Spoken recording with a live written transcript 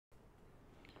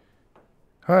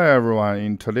Hi everyone,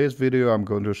 in today's video I'm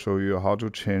going to show you how to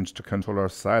change the controller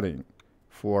setting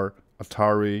for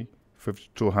Atari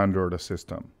 5200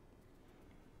 system.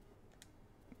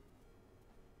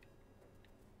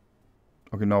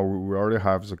 Okay, now we already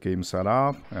have the game set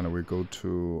up and we go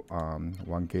to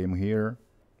one game here.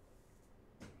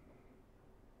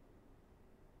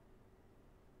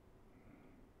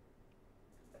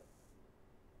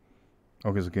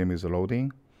 Okay, the game is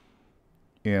loading.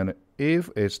 And if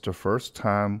it's the first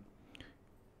time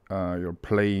you're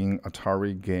playing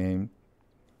Atari game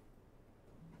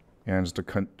and the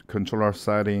controller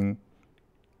setting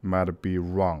might be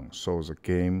wrong, so the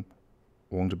game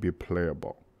won't be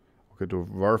playable. Okay, to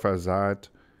verify that,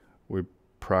 we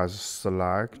press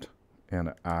select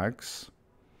and X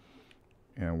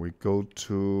and we go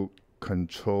to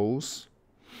controls.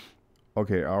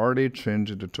 Okay, I already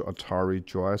changed it to Atari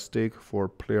Joystick for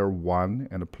player 1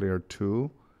 and player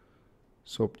 2.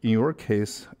 So in your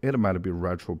case, it might be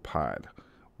RetroPad,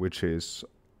 which is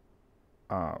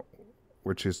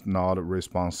not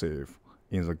responsive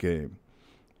in the game.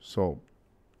 So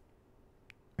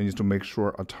you need to make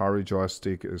sure Atari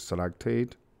Joystick is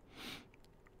selected.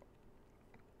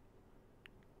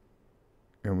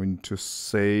 And we need to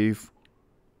save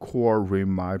core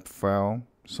remap file.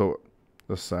 So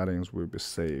the settings will be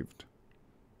saved.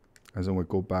 And then we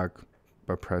go back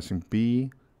by pressing B,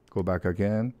 go back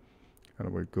again, and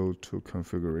we go to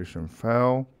configuration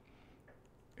file,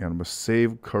 and we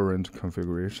save current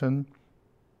configuration.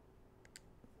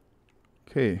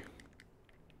 Okay.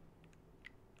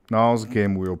 Now the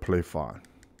game will play fine.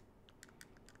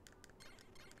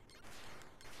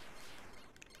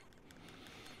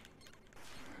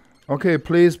 Okay,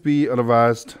 please be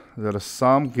advised that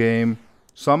some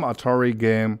Atari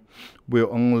game will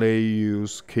only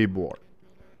use keyboard,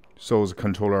 so the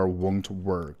controller won't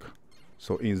work.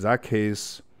 So in that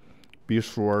case, be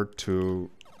sure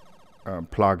to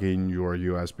plug in your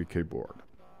USB keyboard.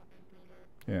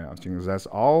 Yeah, I think that's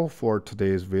all for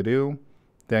today's video.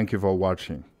 Thank you for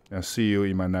watching, and see you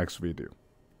in my next video.